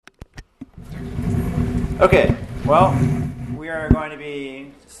Okay, well, we are going to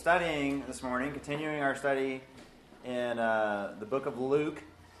be studying this morning, continuing our study in the book of Luke,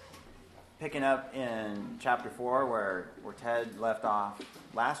 picking up in chapter 4 where Ted left off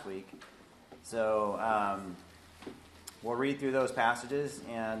last week. So we'll read through those passages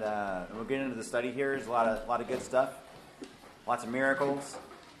and we'll get into the study here. There's a lot of good stuff, lots of miracles,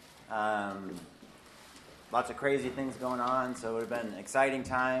 lots of crazy things going on. So it would have been exciting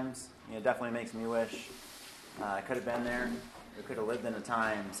times. It definitely makes me wish I could have been there. We could have lived in a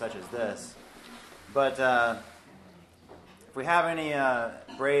time such as this. But if we have any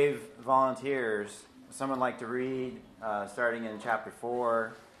brave volunteers, someone like to read starting in chapter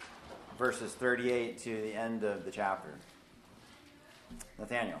 4, verses 38 to the end of the chapter.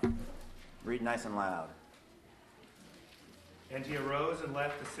 Nathaniel, read nice and loud. And he arose and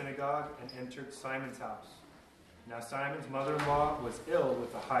left the synagogue and entered Simon's house. Now Simon's mother-in-law was ill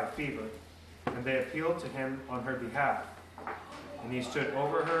with a high fever, and they appealed to him on her behalf. And he stood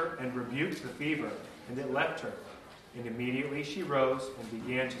over her and rebuked the fever, and it left her. And immediately she rose and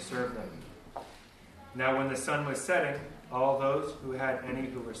began to serve them. Now when the sun was setting, all those who had any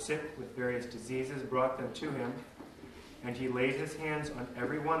who were sick with various diseases brought them to him, and he laid his hands on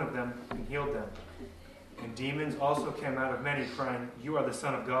every one of them and healed them. And demons also came out of many, crying, "You are the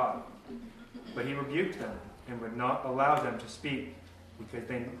Son of God." But he rebuked them and would not allow them to speak, because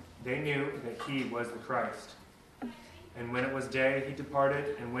they knew that he was the Christ. And when it was day, he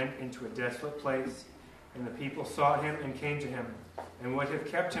departed and went into a desolate place, and the people sought him and came to him, and would have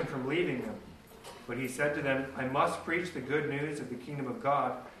kept him from leaving them. But he said to them, "I must preach the good news of the kingdom of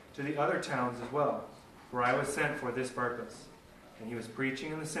God to the other towns as well, for I was sent for this purpose." And he was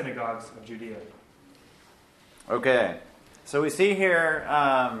preaching in the synagogues of Judea. Okay, so we see here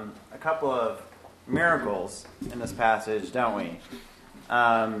a couple of miracles in this passage, don't we?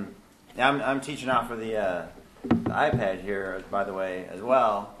 I'm teaching off of the iPad here, by the way, as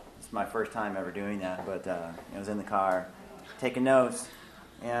well. It's my first time ever doing that, but I was in the car taking notes,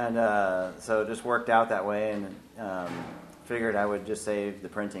 and so it just worked out that way, and figured I would just save the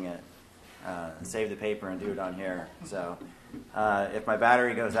printing it, save the paper, and do it on here. So if my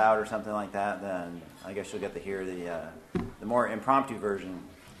battery goes out or something like that, then I guess you'll get to hear the more impromptu version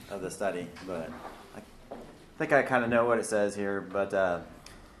of the study, but I think I kind of know what it says here. But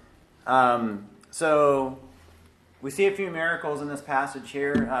so we see a few miracles in this passage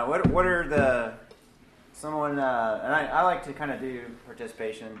here. What are someone? And I like to kind of do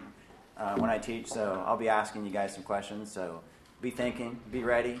participation when I teach, so I'll be asking you guys some questions. So be thinking, be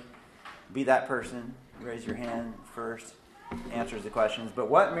ready, be that person. Raise your hand first, answers the questions. But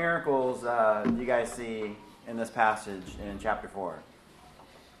what miracles do you guys see in this passage in chapter 4?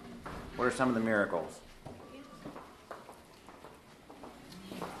 What are some of the miracles?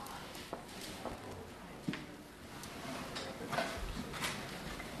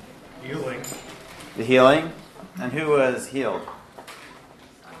 Healing. The healing? And who was healed?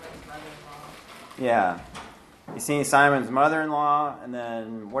 Yeah. You see Simon's mother-in-law, and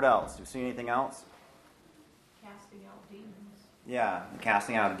then what else? Do you see anything else? Casting out demons. Yeah,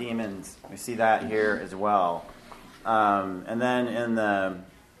 casting out demons. We see that here as well. And then in the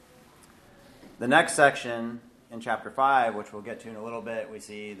next section, in chapter 5, which we'll get to in a little bit, we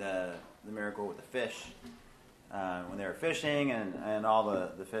see the miracle with the fish. When they were fishing and all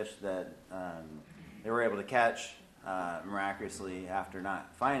the fish that they were able to catch miraculously after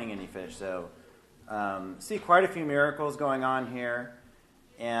not finding any fish. So see quite a few miracles going on here.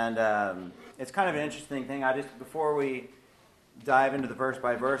 And it's kind of an interesting thing. Before we dive into the verse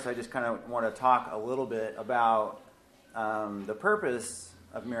by verse, I just kind of want to talk a little bit about the purpose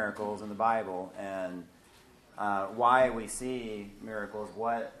of miracles in the Bible and why we see miracles.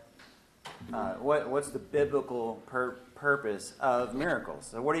 What's the biblical purpose of miracles?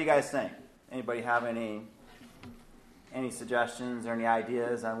 So what do you guys think? Anybody have any suggestions or any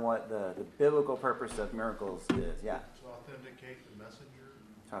ideas on what the biblical purpose of miracles is? Yeah. To authenticate the messenger.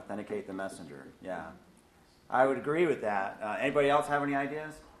 To authenticate the messenger, yeah. I would agree with that. Anybody else have any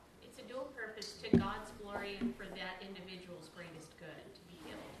ideas? It's a dual purpose to God's glory and for that individual's greatest good to be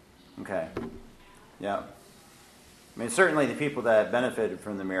healed. Okay. Yeah. I mean, certainly the people that benefited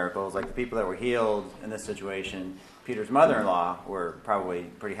from the miracles, like the people that were healed in this situation, Peter's mother-in-law were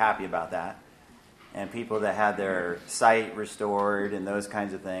probably pretty happy about that. And people that had their sight restored and those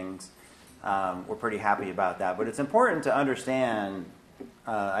kinds of things were pretty happy about that. But it's important to understand,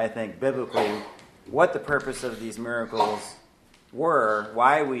 I think, biblically, what the purpose of these miracles were,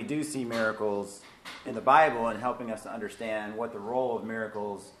 why we do see miracles in the Bible, and helping us to understand what the role of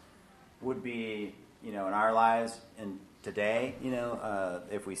miracles would be, in our lives, and today,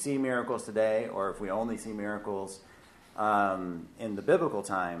 if we see miracles today or if we only see miracles in the biblical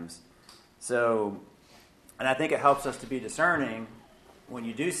times. So, and I think it helps us to be discerning when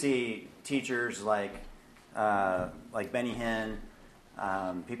you do see teachers like Benny Hinn,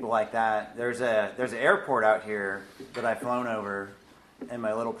 people like that. There's an airport out here that I've flown over in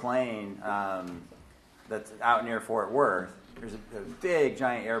my little plane that's out near Fort Worth. There's a big,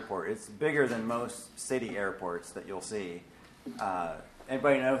 giant airport. It's bigger than most city airports that you'll see.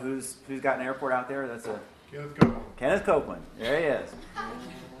 Anybody know who's got an airport out there? That's Kenneth Copeland. Kenneth Copeland. There he is.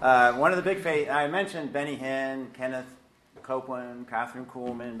 One of the big faith. I mentioned Benny Hinn, Kenneth Copeland, Catherine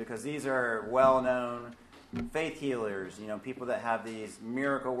Kuhlman, because these are well-known faith healers. People that have these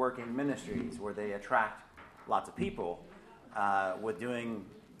miracle-working ministries where they attract lots of people with doing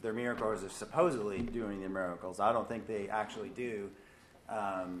their miracles, or supposedly doing their miracles. I don't think they actually do.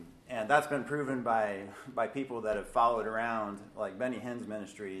 And that's been proven by people that have followed around, like Benny Hinn's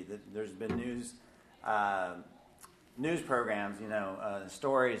ministry. There's been news programs,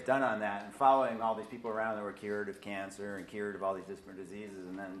 stories done on that, and following all these people around that were cured of cancer and cured of all these different diseases.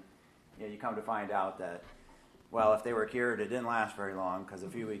 And then you come to find out that, well, if they were cured, it didn't last very long, because a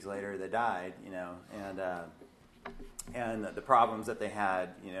few weeks later they died, and the problems that they had,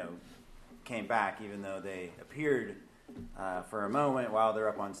 came back, even though they appeared for a moment while they're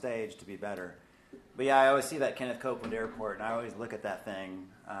up on stage to be better. But yeah, I always see that Kenneth Copeland Airport, and I always look at that thing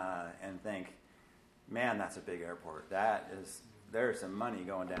and think, man, that's a big airport. There's some money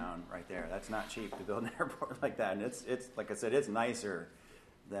going down right there. That's not cheap to build an airport like that. And it's like I said, it's nicer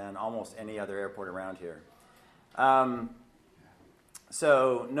than almost any other airport around here.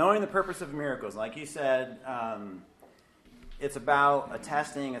 So knowing the purpose of miracles, like you said, it's about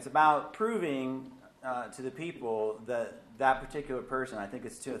attesting, it's about proving to the people that particular person, I think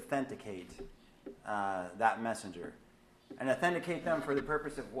it's to authenticate that messenger. And authenticate them for the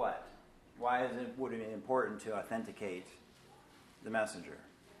purpose of what? Why would it be important to authenticate the messenger?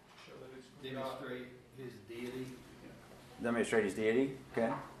 Demonstrate his deity. Demonstrate his deity, okay.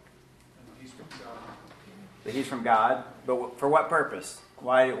 And he's from God. That he's from God, but for what purpose?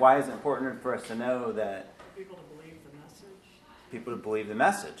 Why is it important for us to know that? People to believe the message. People to believe the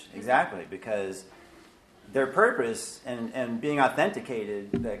message, exactly, because their purpose and being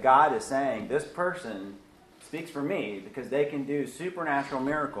authenticated that God is saying, this person speaks for me because they can do supernatural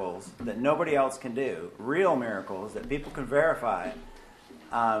miracles that nobody else can do, real miracles that people can verify,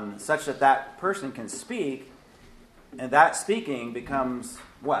 such that person can speak, and that speaking becomes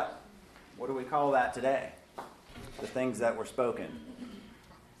what? What do we call that today? The things that were spoken.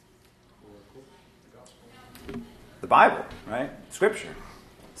 The Bible, right? Scripture.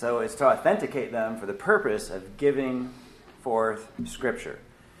 So it's to authenticate them for the purpose of giving forth Scripture.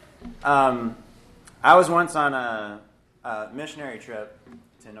 I was once on a missionary trip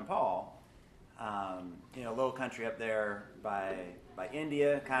to Nepal, a little country up there by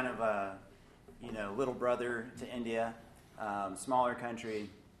India, kind of a little brother to India, smaller country.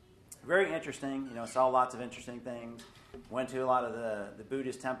 Very interesting. Saw lots of interesting things. Went to a lot of the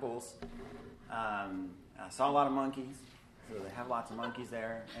Buddhist temples. Saw a lot of monkeys. So they have lots of monkeys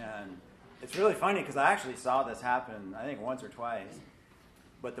there, and it's really funny because I actually saw this happen, I think once or twice.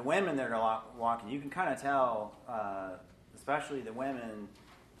 But the women that are walking, you can kind of tell, especially the women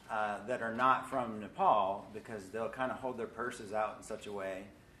that are not from Nepal, because they'll kind of hold their purses out in such a way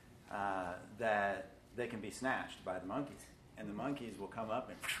that they can be snatched by the monkeys. And the monkeys will come up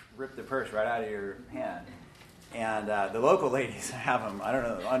and rip the purse right out of your hand. And the local ladies have them, I don't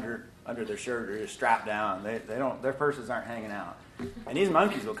know, under their shirt or just strapped down. They don't, their purses aren't hanging out. And these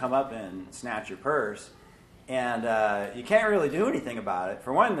monkeys will come up and snatch your purse. And you can't really do anything about it.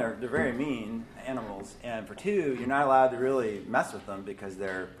 For one, they're very mean animals. And for two, you're not allowed to really mess with them because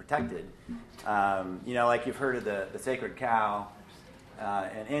they're protected. Like you've heard of the sacred cow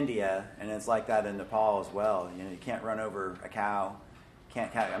in India, and it's like that in Nepal as well. You can't run over a cow. You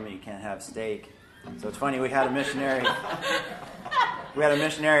can't have steak. So it's funny, we had a missionary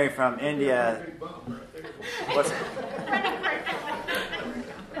from India.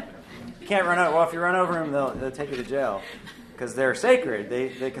 You can't run over. Well, if you run over them, they'll take you to jail because they're sacred.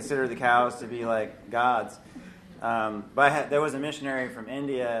 They consider the cows to be like gods. But there was a missionary from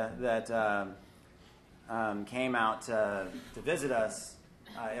India that came out to visit us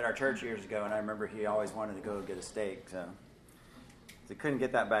at our church years ago, and I remember he always wanted to go get a steak, so he couldn't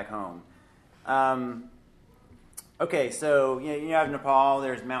get that back home. Okay, so you have Nepal.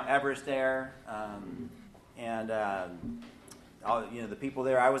 There's Mount Everest there, and all the people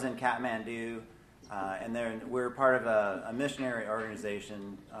there. I was in Kathmandu And then we're part of a missionary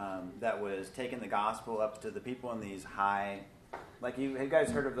organization that was taking the gospel up to the people in these high, like you guys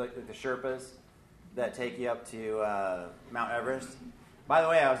heard of the Sherpas that take you up to Mount Everest? By the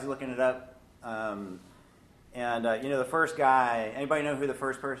way, I was looking it up, and the first guy. Anybody know who the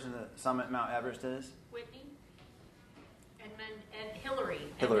first person to summit Mount Everest is? Whitney? And Hillary.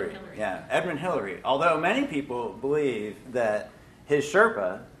 Hillary. Edmund Hillary. Yeah, Edmund Hillary. Although many people believe that his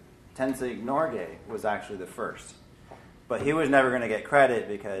Sherpa, Tenzing Norgay, was actually the first. But he was never going to get credit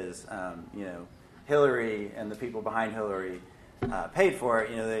because, Hillary and the people behind Hillary paid for it.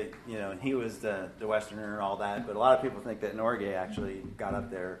 And he was the Westerner and all that. But a lot of people think that Norgay actually got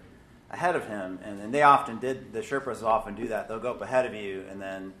up there ahead of him. And they often did, the Sherpas often do that. They'll go up ahead of you and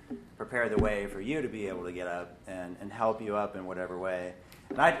then prepare the way for you to be able to get up and help you up in whatever way.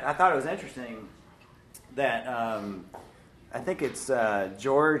 And I thought it was interesting that I think it's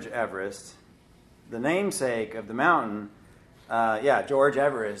George Everest, the namesake of the mountain. George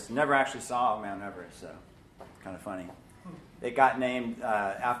Everest never actually saw Mount Everest, so it's kind of funny. It got named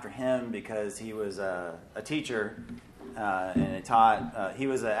after him because he was a teacher and he taught. He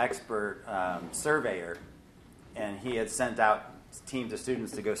was an expert surveyor, and he had sent out teams of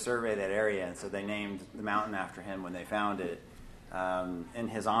students to go survey that area, and so they named the mountain after him when they found it in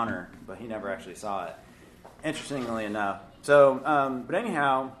his honor, but he never actually saw it, interestingly enough. So, but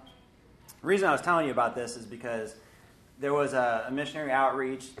anyhow, the reason I was telling you about this is because there was a missionary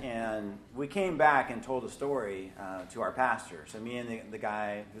outreach, and we came back and told a story to our pastor. So me and the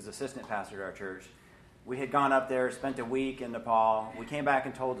guy who's assistant pastor at our church, we had gone up there, spent a week in Nepal. We came back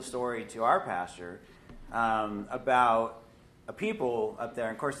and told the story to our pastor about a people up there.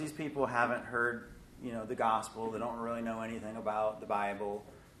 And of course, these people haven't heard, the gospel. They don't really know anything about the Bible.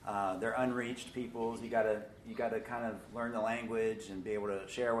 They're unreached peoples. You got to kind of learn the language and be able to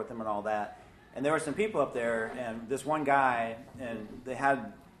share with them and all that. And there were some people up there, and this one guy, and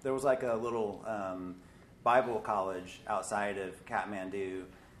there was like a little Bible college outside of Kathmandu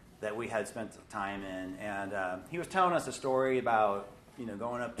that we had spent time in, and he was telling us a story about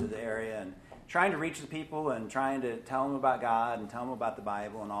going up to the area and trying to reach the people and trying to tell them about God and tell them about the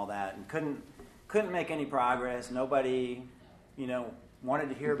Bible and all that, and couldn't make any progress. Nobody wanted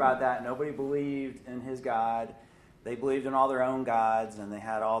to hear about that. Nobody believed in his God. They believed in all their own gods, and they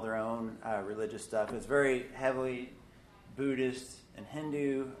had all their own religious stuff. It was very heavily Buddhist and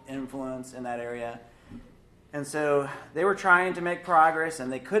Hindu influence in that area. And so they were trying to make progress,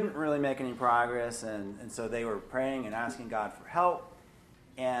 and they couldn't really make any progress, and so they were praying and asking God for help.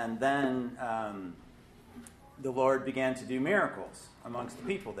 And then the Lord began to do miracles amongst the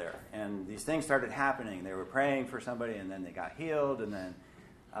people there. And these things started happening. They were praying for somebody, and then they got healed, and then,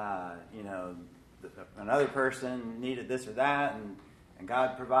 another person needed this or that, and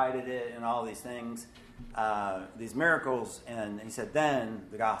God provided it, and all these things, these miracles. And he said, then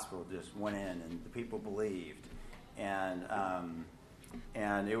the gospel just went in, and the people believed, and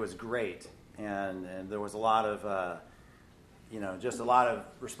it was great, and there was a lot of, just a lot of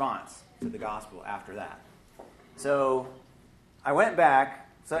response to the gospel after that. So I went back.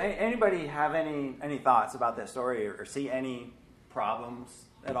 So anybody have any thoughts about that story, or see any problems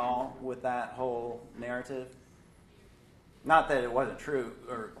at all with that whole narrative? Not that it wasn't true,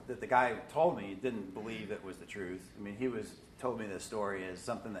 or that the guy who told me didn't believe it was the truth. I mean, told me this story as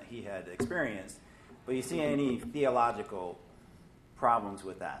something that he had experienced. But you see any theological problems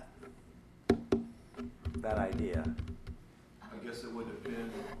with that idea? I guess it would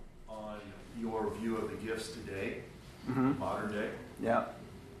depend on your view of the gifts today, Mm-hmm. modern day. Yeah.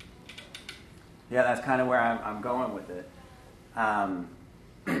 Yeah, that's kind of where I'm going with it.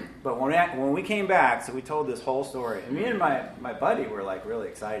 But when we came back, so we told this whole story, and me and my buddy were like really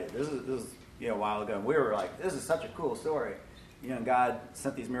excited. This is a while ago, and we were like, this is such a cool story. God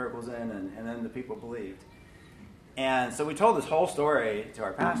sent these miracles in, and then the people believed. And so we told this whole story to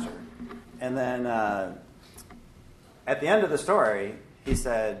our pastor. And then at the end of the story, he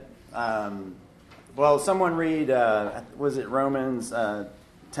said, well, someone read, was it Romans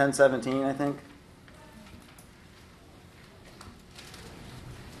 10:17, I think?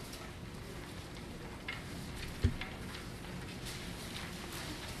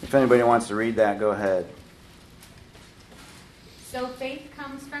 If anybody wants to read that, go ahead. So faith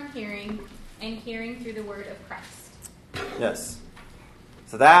comes from hearing, and hearing through the word of Christ. Yes.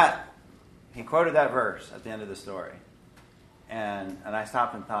 So he quoted that verse at the end of the story. And I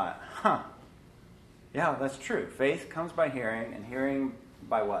stopped and thought, yeah, that's true. Faith comes by hearing, and hearing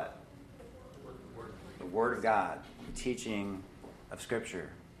by what? The Word of God, the teaching of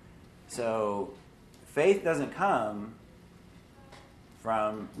Scripture. So faith doesn't come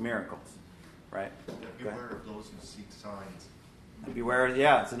from miracles. right? Beware of those who seek signs. Beware,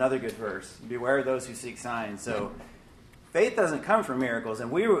 yeah, it's another good verse. Beware of those who seek signs. So faith doesn't come from miracles. And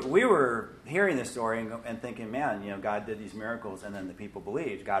we were hearing this story and thinking, man, God did these miracles and then the people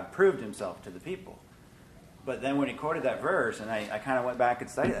believed. God proved himself to the people. But then when he quoted that verse, and I kind of went back and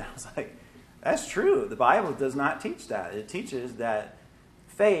studied that, I was like, that's true. The Bible does not teach that. It teaches that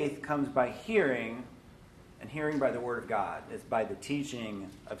faith comes by hearing, and hearing by the Word of God. It's by the teaching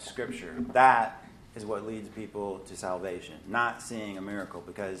of Scripture. That is what leads people to salvation, not seeing a miracle.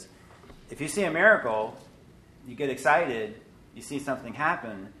 Because if you see a miracle, you get excited, you see something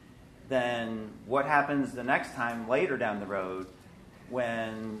happen, then what happens the next time later down the road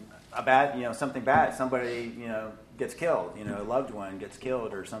when something bad, somebody, gets killed, a loved one gets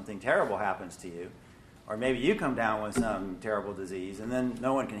killed or something terrible happens to you, or maybe you come down with some terrible disease and then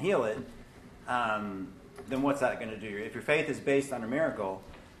no one can heal it, then what's that going to do? If your faith is based on a miracle,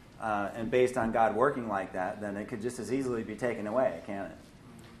 and based on God working like that, then it could just as easily be taken away, can't it?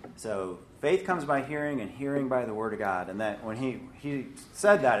 So faith comes by hearing, and hearing by the Word of God. And that when he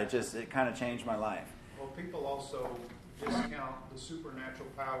said that, it kind of changed my life. Well, people also discount the supernatural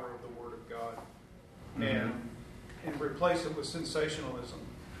power of the Word of God and replace it with sensationalism.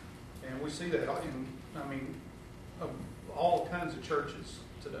 And we see that of all kinds of churches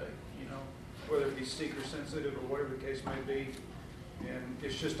today, whether it be seeker sensitive or whatever the case may be. And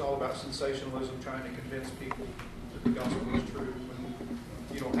it's just all about sensationalism, trying to convince people that the gospel is true. And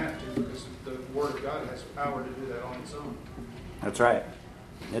you don't have to, because the Word of God has power to do that on its own. That's right.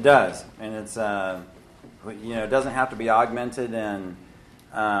 It does. And it's, it doesn't have to be augmented. And,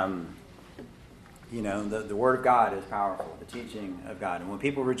 the Word of God is powerful, the teaching of God. And when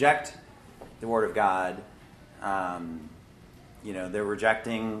people reject the Word of God, they're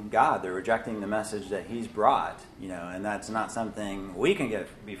rejecting God. They're rejecting the message that He's brought. And that's not something we can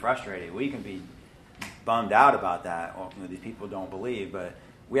be frustrated. We can be bummed out about that. Well, these people don't believe, but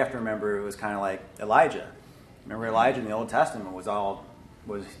we have to remember it was kind of like Elijah. Remember Elijah in the Old Testament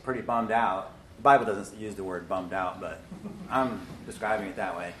was pretty bummed out. The Bible doesn't use the word bummed out, but I'm describing it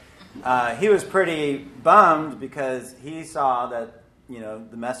that way. He was pretty bummed because he saw that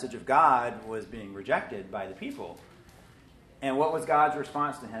the message of God was being rejected by the people. And what was God's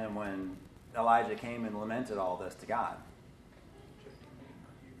response to him when Elijah came and lamented all this to God?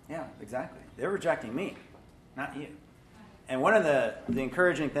 Yeah, exactly. They're rejecting me, not you. And one of the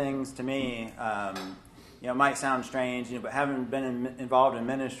encouraging things to me, it might sound strange, but having been involved in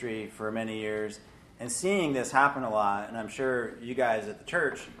ministry for many years and seeing this happen a lot, and I'm sure you guys at the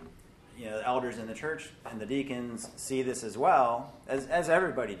church, the elders in the church and the deacons see this as well, as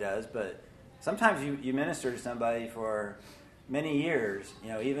everybody does, but sometimes you minister to somebody for many years,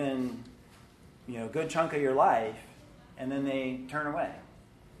 even a good chunk of your life, and then they turn away.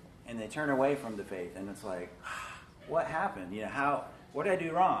 And they turn away from the faith, and it's like, what happened? What did I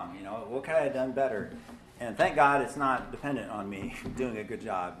do wrong? What could I have done better? And thank God it's not dependent on me doing a good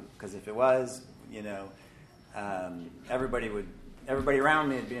job, because if it was, everybody around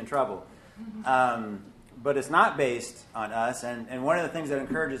me would be in trouble. But it's not based on us. And one of the things that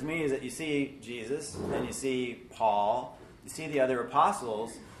encourages me is that you see Jesus and you see Paul, you see the other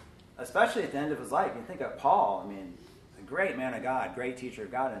apostles, especially at the end of his life. You think of Paul, a great man of God, great teacher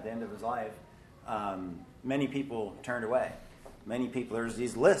of God, and at the end of his life, many people turned away. Many people, there's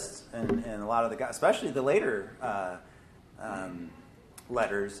these lists in a lot of the guys, especially the later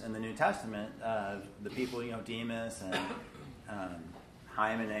letters in the New Testament, the people, Demas and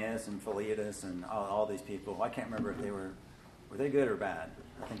Hymenaeus and Philetus and all these people. I can't remember if were they good or bad.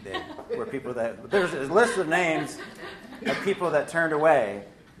 I think they were people that, there's a list of names of people that turned away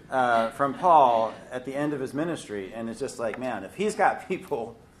from Paul at the end of his ministry. And it's just like, man, if he's got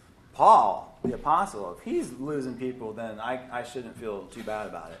people, Paul, the apostle, if he's losing people, then I shouldn't feel too bad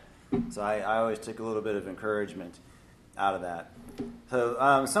about it. So I always took a little bit of encouragement out of that.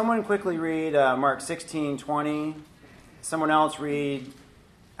 So someone quickly read Mark 16:20. Someone else read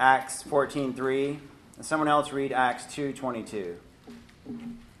Acts 14:3. And someone else read Acts 2:22.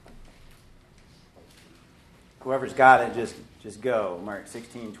 Whoever's got it, just go. Mark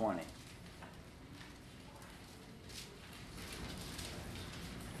 16:20.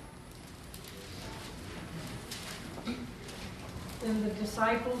 Then the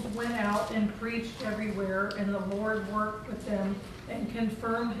disciples went out and preached everywhere, and the Lord worked with them and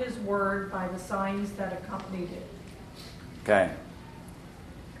confirmed His word by the signs that accompanied it. Okay.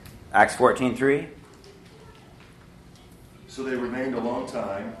 Acts 14:3. So they remained a long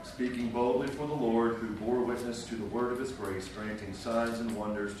time, speaking boldly for the Lord, who bore witness to the word of His grace, granting signs and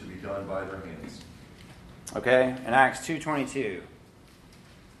wonders to be done by their hands. Okay, and Acts 2:22.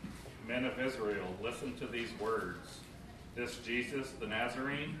 Men of Israel, listen to these words. This Jesus, the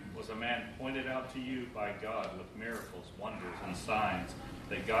Nazarene, was a man pointed out to you by God with miracles, wonders, and signs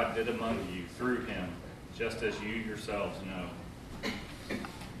that God did among you through him, just as you yourselves know.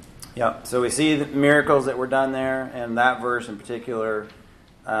 Yep. So we see the miracles that were done there, and that verse in particular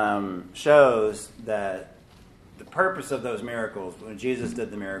shows that the purpose of those miracles, when Jesus did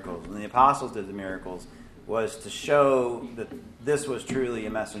the miracles, when the apostles did the miracles, was to show that this was truly a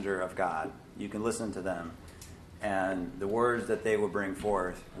messenger of God. You can listen to them, and the words that they will bring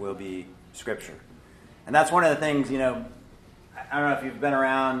forth will be Scripture. And that's one of the things, I don't know if you've been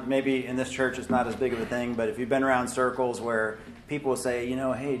around, maybe in this church it's not as big of a thing, but if you've been around circles where people will say,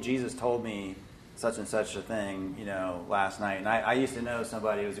 hey, Jesus told me such and such a thing, last night. And I used to know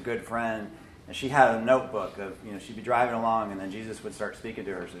somebody who was a good friend, and she had a notebook of, she'd be driving along, and then Jesus would start speaking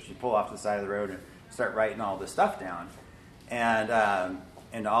to her. So she'd pull off to the side of the road and start writing all this stuff down.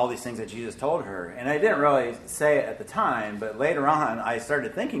 And all these things that Jesus told her. And I didn't really say it at the time, but later on I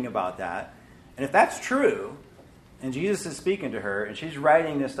started thinking about that. And if that's true, and Jesus is speaking to her, and she's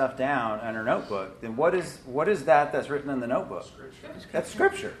writing this stuff down on her notebook, then what is that's written in the notebook? Scripture. That's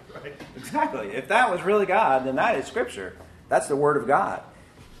Scripture. Right. Exactly. If that was really God, then that is Scripture. That's the Word of God.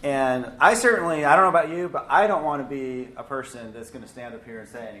 And I don't know about you, but I don't want to be a person that's going to stand up here and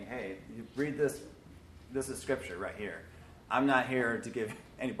saying, hey, you read this. This is Scripture right here. I'm not here to give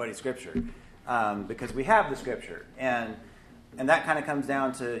anybody Scripture because we have the Scripture. And that kind of comes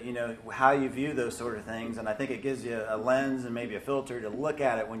down to, how you view those sort of things. And I think it gives you a lens and maybe a filter to look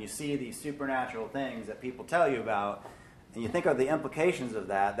at it when you see these supernatural things that people tell you about. And you think of the implications of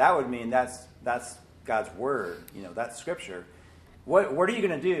that. That would mean that's God's Word. That's Scripture. What are you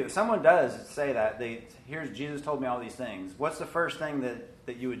going to do? If someone does say that, here's Jesus told me all these things. What's the first thing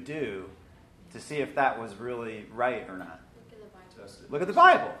that you would do to see if that was really right or not? Look at the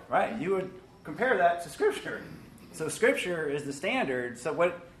Bible, right? You would compare that to Scripture. So Scripture is the standard. So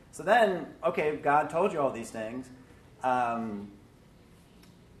then, okay, God told you all these things.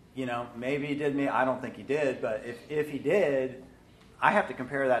 Maybe he did me. I don't think he did. But if he did, I have to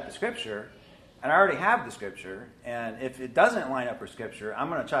compare that to Scripture. And I already have the Scripture. And if it doesn't line up with Scripture, I'm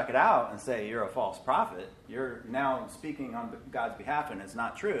going to chuck it out and say, you're a false prophet. You're now speaking on God's behalf, and it's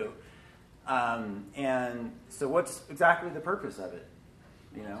not true. And so what's exactly the purpose of it?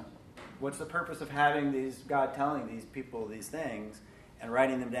 What's the purpose of having God telling these people these things and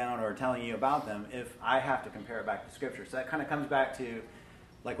writing them down or telling you about them if I have to compare it back to Scripture? So that kind of comes back to,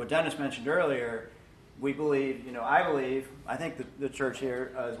 like what Dennis mentioned earlier, we believe, I think the church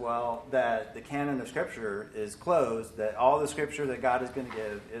here as well, that the canon of Scripture is closed, that all the Scripture that God is going to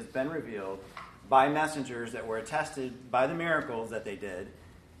give has been revealed by messengers that were attested by the miracles that they did.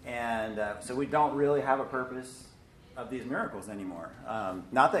 And so we don't really have a purpose of these miracles anymore.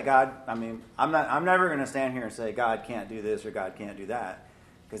 Not that God, I'm never going to stand here and say God can't do this or God can't do that,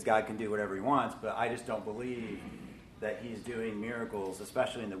 because God can do whatever he wants, but I just don't believe that he's doing miracles,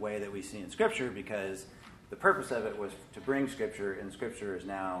 especially in the way that we see in Scripture, because the purpose of it was to bring Scripture, and Scripture is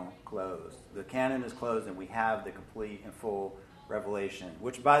now closed. The canon is closed, and we have the complete and full revelation,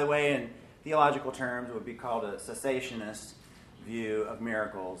 which, by the way, in theological terms would be called a cessationist view of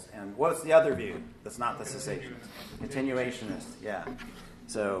miracles. And what's the other view that's not the cessation? Continuationist. Yeah.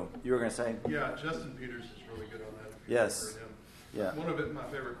 So you were going to say? Yeah, Justin Peters is really good on that. If you've Yes. heard him. Yeah. One of my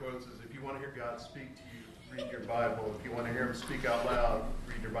favorite quotes is, if you want to hear God speak to you, read your Bible. If you want to hear him speak out loud,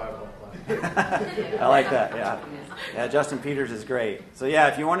 read your Bible out loud. I like that, yeah. Yeah, Justin Peters is great. So yeah,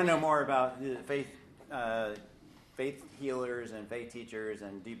 if you want to know more about faith healers and faith teachers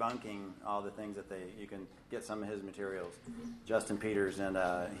and debunking all the things that you can get some of his materials, Justin Peters, and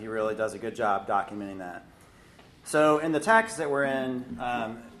he really does a good job documenting that. So in the text that we're in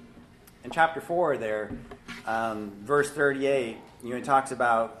chapter 4 there, verse 38, he talks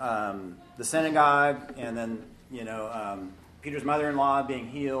about the synagogue, and then Peter's mother-in-law being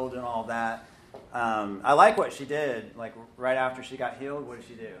healed and all that. I like what she did. Like right after she got healed, what did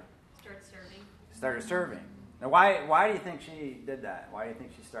she do? Started serving. Now, why do you think she did that? Why do you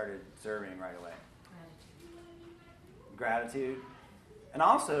think she started serving right away? Gratitude. And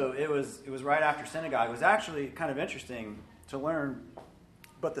also, it was right after synagogue. It was actually kind of interesting to learn.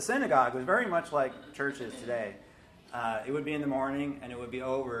 But the synagogue was very much like churches today. It would be in the morning, and it would be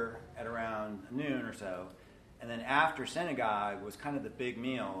over at around noon or so. And then after synagogue was kind of the big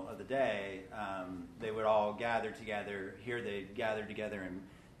meal of the day. They would all gather together. Here they gathered together in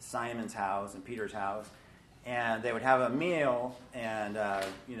Simon's house and Peter's house. And they would have a meal and,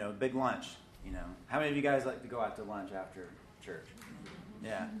 big lunch. How many of you guys like to go out to lunch after church?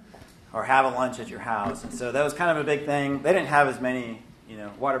 Yeah. Or have a lunch at your house. And so that was kind of a big thing. They didn't have as many,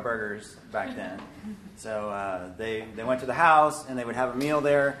 Whataburgers back then. So they went to the house, and they would have a meal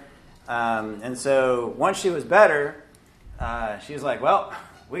there. And so once she was better, she was like, well,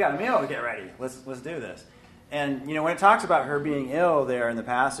 we got a meal to get ready. Let's do this. And, when it talks about her being ill there in the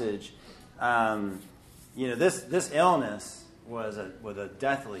passage, this illness was a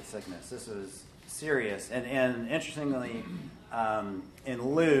deathly sickness. This was serious. And interestingly, in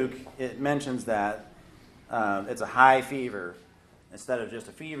Luke, it mentions that it's a high fever instead of just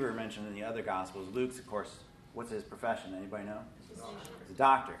a fever mentioned in the other Gospels. Luke's, of course, what's his profession? Anybody know? He's a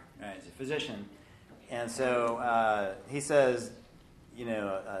doctor. Right? He's a physician. And so he says,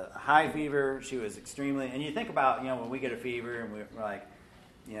 a high fever. She was extremely, and you think about, when we get a fever and we're like,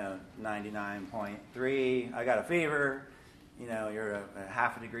 99.3, I got a fever, you're a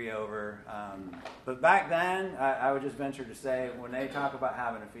half a degree over. But back then, I would just venture to say, when they talk about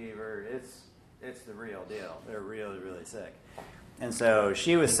having a fever, it's the real deal. They're really, really sick. And so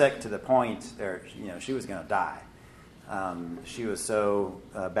she was sick to the point where, she was going to die. She was so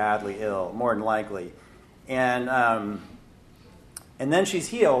badly ill, more than likely. And then she's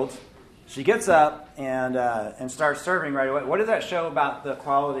healed. She gets up and starts serving right away. What does that show about the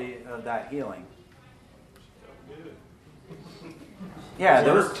quality of that healing? Yeah,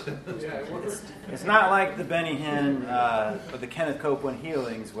 it's not like the Benny Hinn or the Kenneth Copeland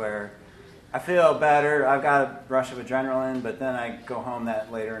healings where I feel better, I've got a rush of adrenaline, but then I go home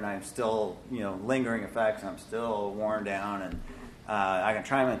that later and I'm still, lingering effects, and I'm still worn down, and I can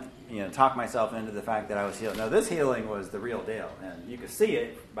try and talk myself into the fact that I was healed. No, this healing was the real deal, and you could see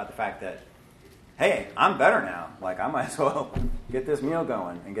it by the fact that, hey, I'm better now. Like, I might as well get this meal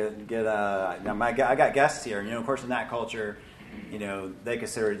going and get. I got guests here, and of course, in that culture, they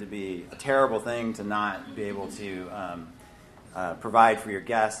consider it to be a terrible thing to not be able to provide for your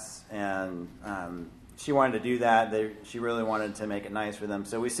guests, and she wanted to do that. She really wanted to make it nice for them.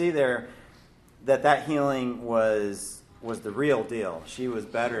 So we see there that healing was the real deal. She was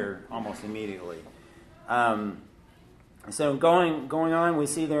better almost immediately. So going on, we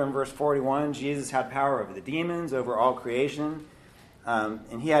see there in verse 41, Jesus had power over the demons, over all creation,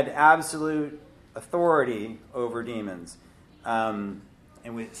 and he had absolute authority over demons.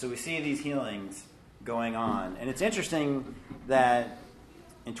 So we see these healings going on. And it's interesting that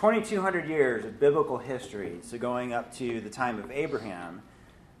in 2,200 years of biblical history, so going up to the time of Abraham,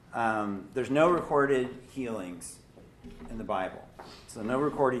 there's no recorded healings in the Bible. So no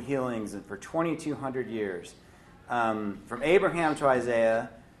recorded healings for 2,200 years. From Abraham to Isaiah,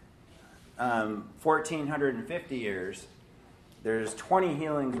 1,450 years, there's 20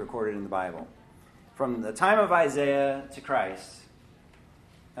 healings recorded in the Bible. From the time of Isaiah to Christ,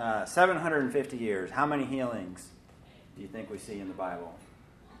 750 years, how many healings do you think we see in the Bible?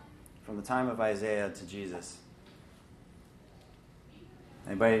 From the time of Isaiah to Jesus.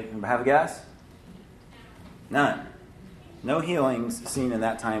 Anybody have a guess? None. No healings seen in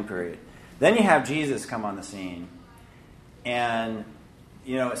that time period. Then you have Jesus come on the scene. And,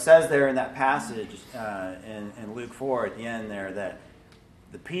 it says there in that passage in Luke 4 at the end there that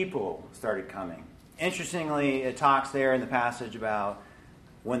the people started coming. Interestingly, it talks there in the passage about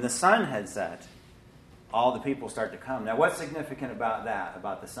when the sun had set, all the people start to come. Now, what's significant about that,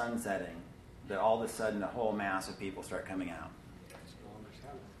 about the sun setting, that all of a sudden a whole mass of people start coming out?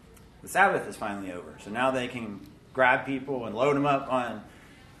 The Sabbath is finally over. So now they can grab people and load them up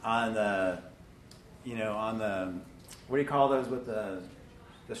on the what do you call those with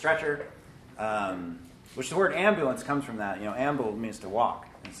the stretcher? Which the word ambulance comes from that. Ambul means to walk.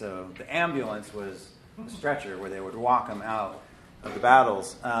 And so the ambulance was a stretcher where they would walk them out of the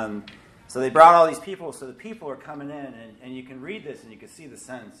battles. So they brought all these people. So the people are coming in, and you can read this and you can see the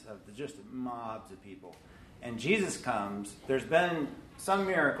sense of just mobs of people. And Jesus comes. There's been some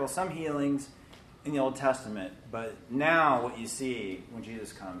miracles, some healings in the Old Testament, but now what you see when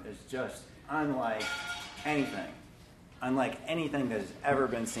Jesus comes is just unlike anything that has ever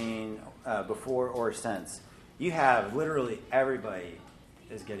been seen before or since. You have literally everybody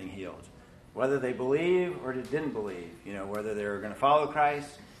is getting healed, whether they believe or they didn't believe, whether they were going to follow Christ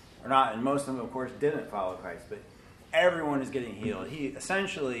or not. And most of them, of course, didn't follow Christ, but everyone is getting healed. He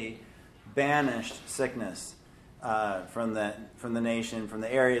essentially banished sickness from the nation, from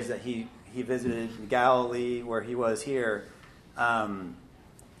the areas that he visited, Galilee, where he was here.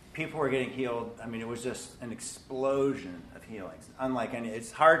 People were getting healed. I mean, it was just an explosion of healings. Unlike any, it's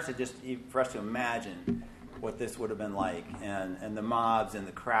hard for us to imagine what this would have been like. And the mobs and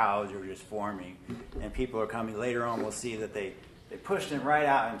the crowds are just forming, and people are coming. Later on, we'll see that they pushed him right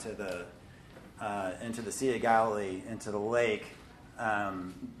out into the Sea of Galilee, into the lake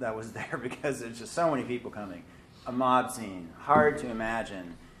that was there, because there's just so many people coming. a mob scene. Hard to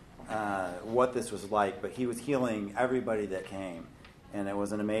imagine what this was like, but he was healing everybody that came. And it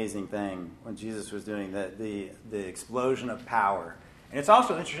was an amazing thing when Jesus was doing the explosion of power. And it's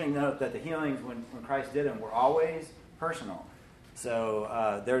also interesting to note that the healings, when Christ did them, were always personal.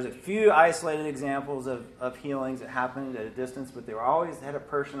 So there's a few isolated examples of healings that happened at a distance, but they were always had a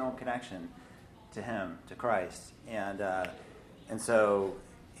personal connection to him, to Christ. And so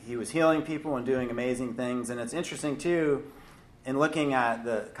he was healing people and doing amazing things. And it's interesting, too, in looking at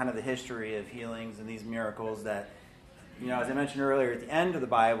the kind of the history of healings and these miracles that, as I mentioned earlier, at the end of the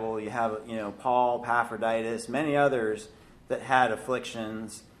Bible, you have, Paul, Epaphroditus, many others that had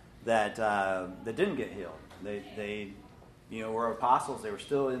afflictions that didn't get healed. They were apostles. They were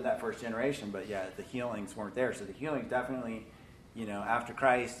still in that first generation, but the healings weren't there. So the healings definitely, after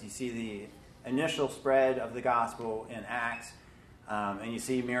Christ, you see the initial spread of the gospel in Acts, and you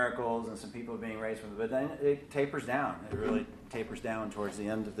see miracles and some people being raised from it. But then it tapers down. It really tapers down towards the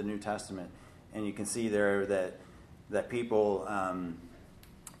end of the New Testament, and you can see there that people,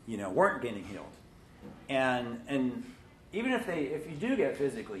 weren't getting healed, and even if you do get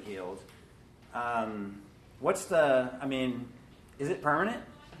physically healed, is it permanent?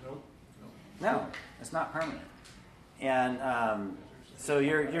 Nope. No, it's not permanent. And so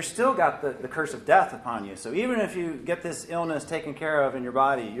you're still got the curse of death upon you. So even if you get this illness taken care of in your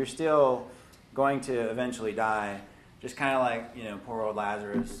body, you're still going to eventually die. Just kind of like, poor old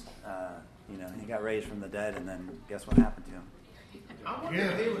Lazarus. He got raised from the dead, and then guess what happened to him? I wonder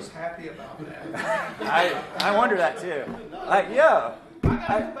if he was happy about that. I wonder that too. I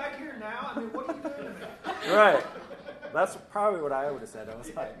gotta go back here now. What are you doing to me? Right. That's probably what I would have said. I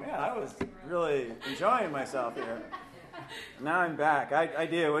was like, man, I was really enjoying myself here. Now I'm back. I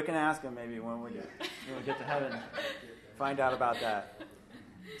do. We can ask him maybe when we get to heaven, find out about that.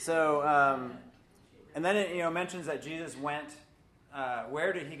 So, and then it mentions that Jesus went.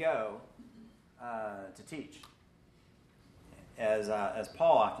 Where did he go to teach? As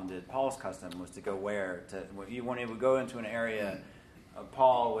Paul often did. Paul's custom was to go where? When he would go into an area,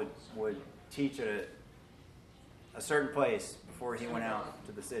 Paul would teach at a certain place before he went out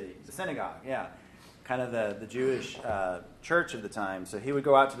to the city. The synagogue, yeah. Kind of the Jewish church of the time. So he would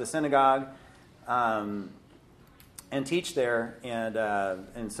go out to the synagogue and teach there.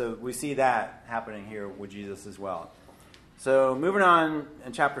 And so we see that happening here with Jesus as well. So moving on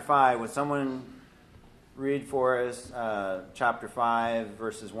in chapter 5, would someone read for us chapter 5,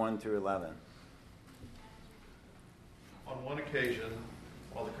 verses 1 through 11? On one occasion,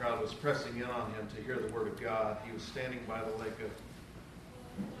 while the crowd was pressing in on him to hear the word of God, he was standing by the lake of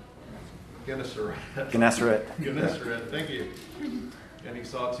Gennesaret. Thank you. And he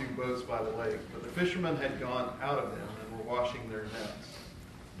saw two boats by the lake, but the fishermen had gone out of them and were washing their nets.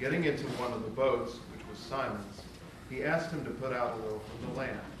 Getting into one of the boats, which was Simon's, he asked him to put out a little from the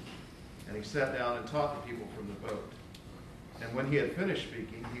land. And he sat down and taught the people from the boat. And when he had finished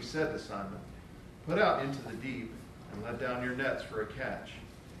speaking, he said to Simon, "Put out into the deep and let down your nets for a catch."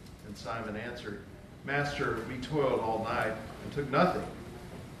 And Simon answered, "Master, we toiled all night and took nothing,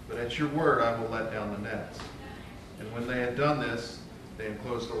 but at your word I will let down the nets." And when they had done this, they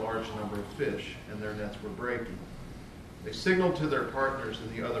enclosed a large number of fish, and their nets were breaking. They signaled to their partners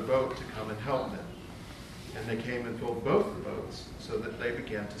in the other boat to come and help them. And they came and filled both the boats, so that they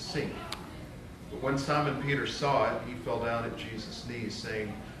began to sink. But when Simon Peter saw it, he fell down at Jesus' knees,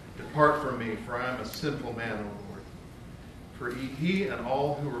 saying, "Depart from me, for I am a sinful man, O Lord." For he and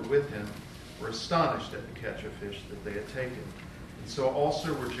all who were with him were astonished at the catch of fish that they had taken. And so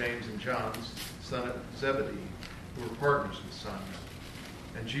also were James and John, son of Zebedee, who were partners with Simon.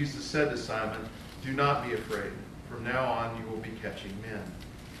 And Jesus said to Simon, "Do not be afraid. From now on you will be catching men."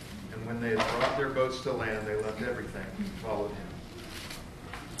 And when they had brought their boats to land, they left everything and followed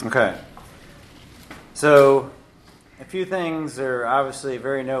him. Okay. So, a few things are obviously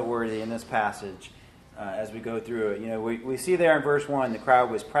very noteworthy in this passage as we go through it. We see there in verse 1, the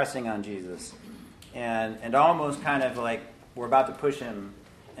crowd was pressing on Jesus. And almost kind of like we're about to push him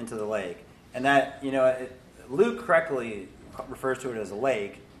into the lake. And that, Luke correctly refers to it as a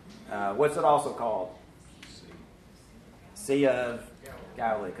lake. What's it also called? Sea of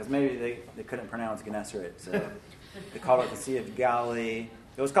Galilee, because maybe they couldn't pronounce Gennesaret, so they called it the Sea of Galilee.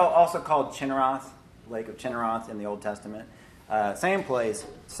 It was also called Chinneroth, Lake of Chinneroth in the Old Testament. Same place,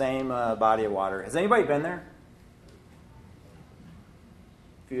 same body of water. Has anybody been there?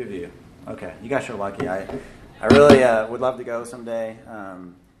 A few of you. Okay, you guys are lucky. I really would love to go someday.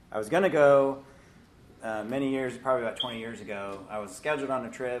 I was going to go many years, probably about 20 years ago. I was scheduled on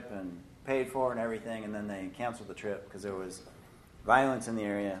a trip and paid for and everything, and then they canceled the trip because there was violence in the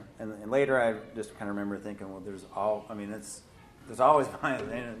area. And later I just kind of remember thinking, well, there's always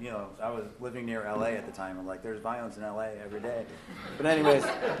violence. And, I was living near L.A. at the time. I'm like, there's violence in L.A. every day. But anyways,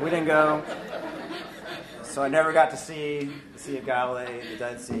 we didn't go. So I never got to see the Sea of Galilee, the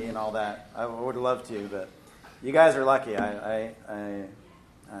Dead Sea, and all that. I would have loved to, but you guys are lucky. I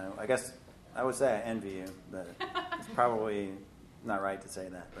guess I would say I envy you, but it's probably not right to say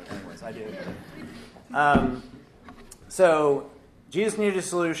that. But anyways, I do. So Jesus needed a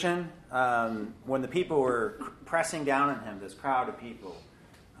solution when the people were pressing down on him, this crowd of people.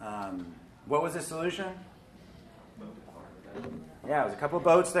 What was the solution? Yeah, it was a couple of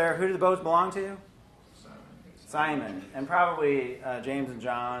boats there. Who did the boats belong to? Simon. And probably James and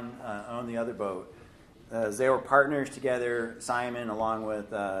John owned the other boat. They were partners together, Simon along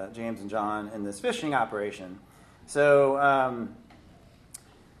with James and John, in this fishing operation. So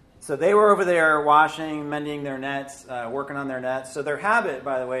they were over there washing, mending their nets, working on their nets. So their habit,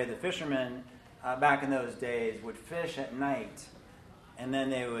 by the way, the fishermen back in those days would fish at night. And then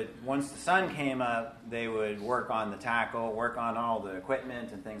they would, once the sun came up, they would work on the tackle, work on all the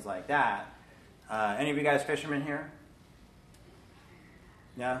equipment and things like that. Any of you guys fishermen here?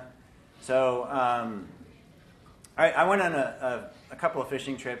 Yeah? So I went on a couple of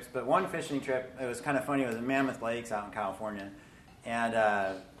fishing trips, but one fishing trip, it was kind of funny. It was in Mammoth Lakes out in California. And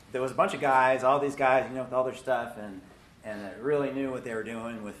there was a bunch of guys, all these guys, with all their stuff, and really knew what they were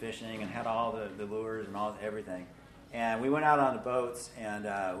doing with fishing and had all the lures and everything. And we went out on the boats,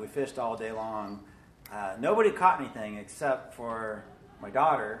 and we fished all day long. Nobody caught anything except for my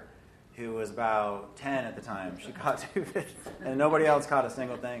daughter, who was about 10 at the time. She caught 2 fish, and nobody else caught a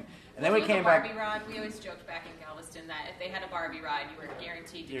single thing. And then we came back. Barbie rod. We always joked back in Galveston that if they had a Barbie rod, you were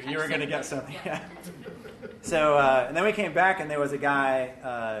guaranteed to catch you were going to get something. Yeah. So, and then we came back, and there was a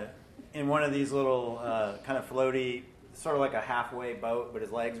guy in one of these little kind of floaty, sort of like a halfway boat, but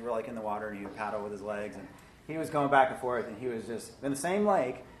his legs were like in the water, and he would paddle with his legs. And he was going back and forth, and he was just in the same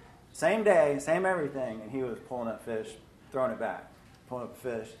lake, same day, same everything, and he was pulling up fish, throwing it back, pulling up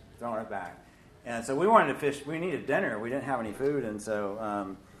fish, throwing it back. And so we wanted to fish. We needed dinner. We didn't have any food, and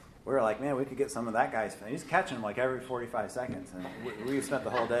so we were like, man, we could get some of that guy's fish. He's catching them like every 45 seconds, and we spent the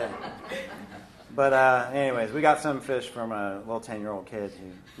whole day. But anyways, we got some fish from a little 10-year-old kid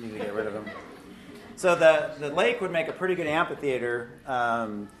who needed to get rid of them. So the lake would make a pretty good amphitheater,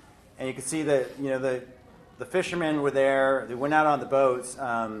 and you could see that the fishermen were there. They went out on the boats,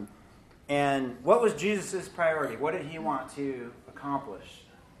 and what was Jesus' priority? What did he want to accomplish?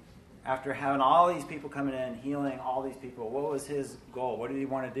 After having all these people coming in, healing all these people, what was his goal? What did he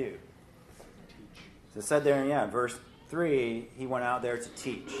want to do? So it said there, verse 3, he went out there to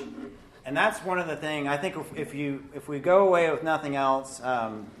teach. And that's one of the things, I think if we go away with nothing else,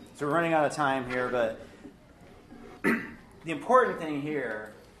 so we're running out of time here, but the important thing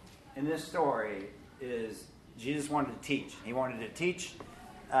here in this story is Jesus wanted to teach. He wanted to teach,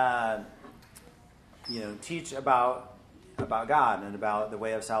 teach about God and about the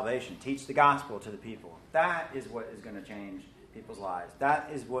way of salvation. Teach the gospel to the people. That is what is going to change people's lives.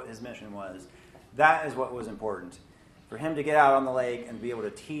 That is what his mission was. That is what was important. For him to get out on the lake and be able to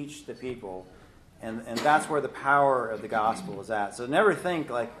teach the people. And that's where the power of the gospel is at. So never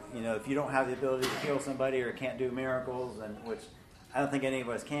think if you don't have the ability to heal somebody or can't do miracles, and which I don't think any of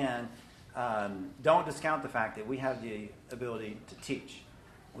us can, don't discount the fact that we have the ability to teach.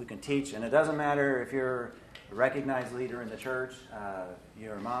 We can teach, and it doesn't matter if you're a recognized leader in the church,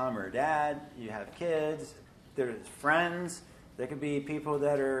 you're a mom or a dad, you have kids, there's friends, there could be people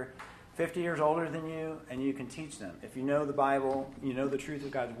that are 50 years older than you, and you can teach them. If you know the Bible, you know the truth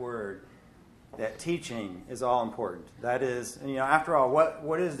of God's Word, that teaching is all important. That is, after all,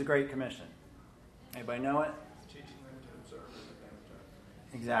 what is the Great Commission? Anybody know it? Teaching them to observe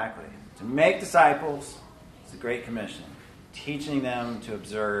everything. Exactly. To make disciples is the Great Commission. Teaching them to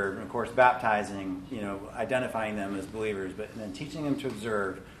observe, and of course baptizing, identifying them as believers, but then teaching them to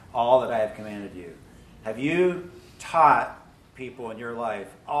observe all that I have commanded you. Have you taught people in your life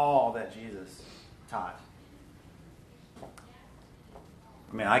all that Jesus taught?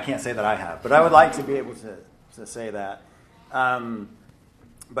 I mean, I can't say that I have, but I would like to be able to say that.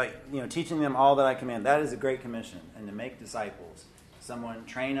 But teaching them all that I command, that is a great commission, and to make disciples,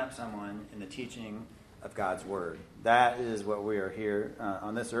 train up someone in the teaching of God's Word. That is what we are here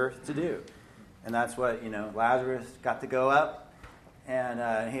on this earth to do. And that's what, Lazarus got to go up,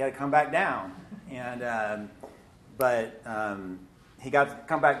 and he had to come back down. And but he got to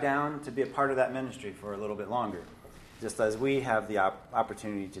come back down to be a part of that ministry for a little bit longer, just as we have the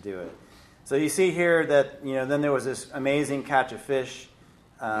opportunity to do it. So you see here that, then there was this amazing catch of fish.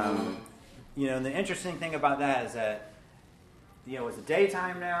 And the interesting thing about that is that it was the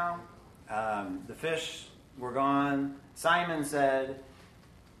daytime now. The fish were gone. Simon said,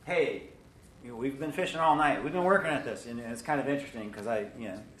 hey, we've been fishing all night. We've been working at this. And it's kind of interesting because I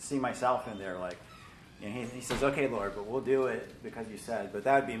see myself in there like, he says, okay, Lord, but we'll do it because you said. But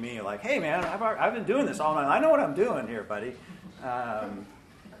that would be me like, hey, man, I've been doing this all night. I know what I'm doing here, buddy. And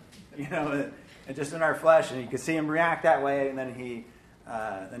just in our flesh, and you can see him react that way. And then he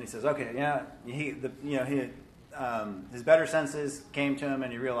says, okay, his better senses came to him,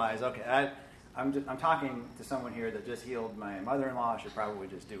 and he realized, okay, I'm talking to someone here that just healed my mother-in-law. I should probably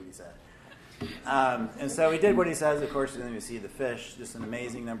just do what he said. And so he did what he says. Of course, then you see the fish, just an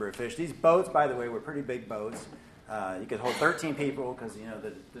amazing number of fish. These boats, by the way, were pretty big boats. You could hold 13 people because,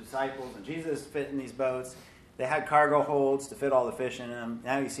 the disciples and Jesus fit in these boats. They had cargo holds to fit all the fish in them.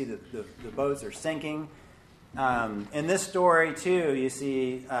 Now you see the boats are sinking. In this story, too, you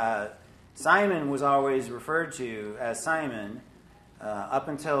see Simon was always referred to as Simon up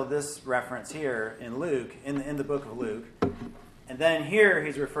until this reference here in Luke, in the book of Luke. And then here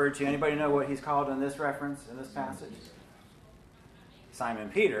he's referred to, anybody know what he's called in this reference, in this passage? Simon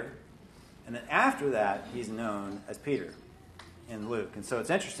Peter. And then after that, he's known as Peter in Luke. And so it's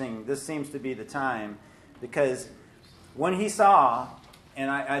interesting, this seems to be the time, because when he saw, and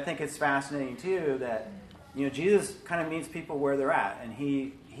I think it's fascinating too, that Jesus kind of meets people where they're at. And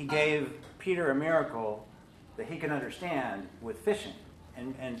he gave Peter a miracle that he could understand with fishing.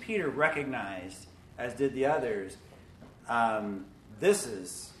 And Peter recognized, as did the others, this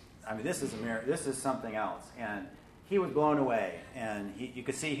is a miracle. This is something else. And he was blown away. And you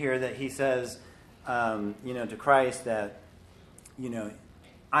could see here that he says, to Christ that,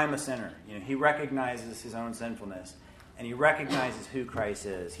 I'm a sinner. He recognizes his own sinfulness. And he recognizes who Christ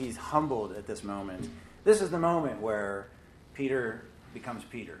is. He's humbled at this moment. This is the moment where Peter becomes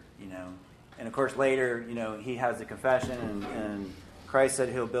Peter, And of course later, he has the confession and Christ said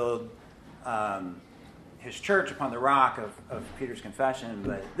he'll build his church upon the rock of Peter's confession.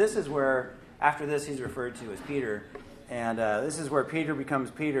 But this is where, after this, he's referred to as Peter. And this is where Peter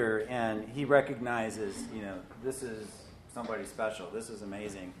becomes Peter, and he recognizes, this is somebody special. This is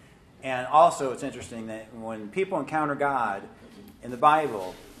amazing. And also, it's interesting that when people encounter God in the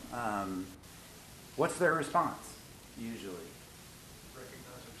Bible, what's their response, usually?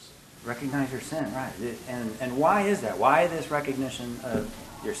 Recognize your sin, right. And why is that? Why this recognition of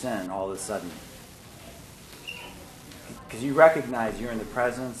your sin all of a sudden? Because you recognize you're in the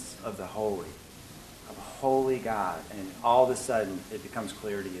presence of the holy God, and all of a sudden it becomes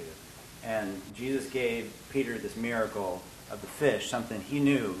clear to you. And Jesus gave Peter this miracle of the fish, something he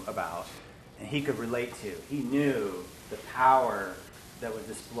knew about and he could relate to. He knew the power that was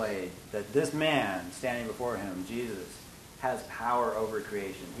displayed, that this man standing before him, Jesus, has power over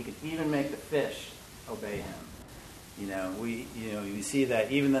creation. He could even make the fish obey him. You see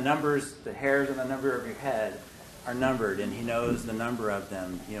that even the numbers, the hairs on the number of your head are numbered, and he knows the number of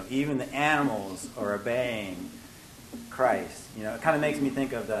them. Even the animals are obeying Christ. It kind of makes me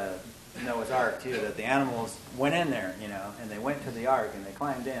think of the Noah's Ark too, that the animals went in there, and they went to the ark and they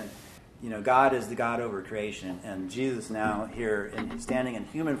climbed in. God is the God over creation, and Jesus now here, standing in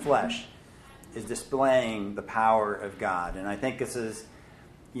human flesh, is displaying the power of God. And I think this is,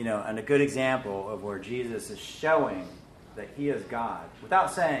 and a good example of where Jesus is showing that he is God,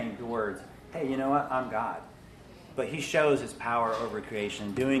 without saying the words, hey, you know what, I'm God. But he shows his power over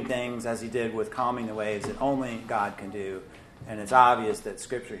creation, doing things as he did with calming the waves that only God can do. And it's obvious that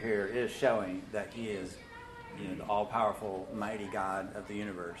Scripture here is showing that he is, the all-powerful, mighty God of the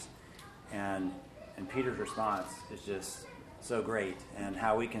universe. And Peter's response is just so great, and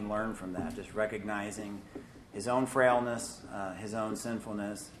how we can learn from that, just recognizing his own frailness, his own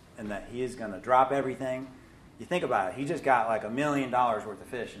sinfulness, and that he is going to drop everything. You think about it, he just got like $1 million worth of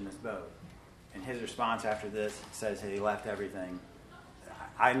fish in this boat. And his response after this says he left everything.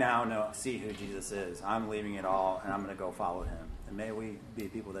 I now see who Jesus is. I'm leaving it all, and I'm going to go follow him. And may we be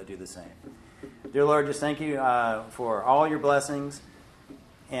people that do the same. Dear Lord, just thank you for all your blessings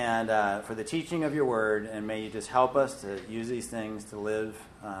and for the teaching of your word. And may you just help us to use these things to live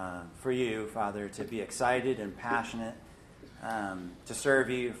for you, Father, to be excited and passionate, to serve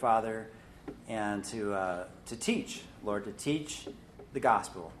you, Father, and to teach, Lord, to teach the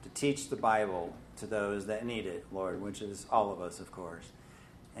gospel, to teach the Bible to those that need it, Lord, which is all of us, of course.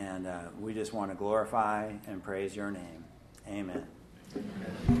 And we just want to glorify and praise your name. Amen.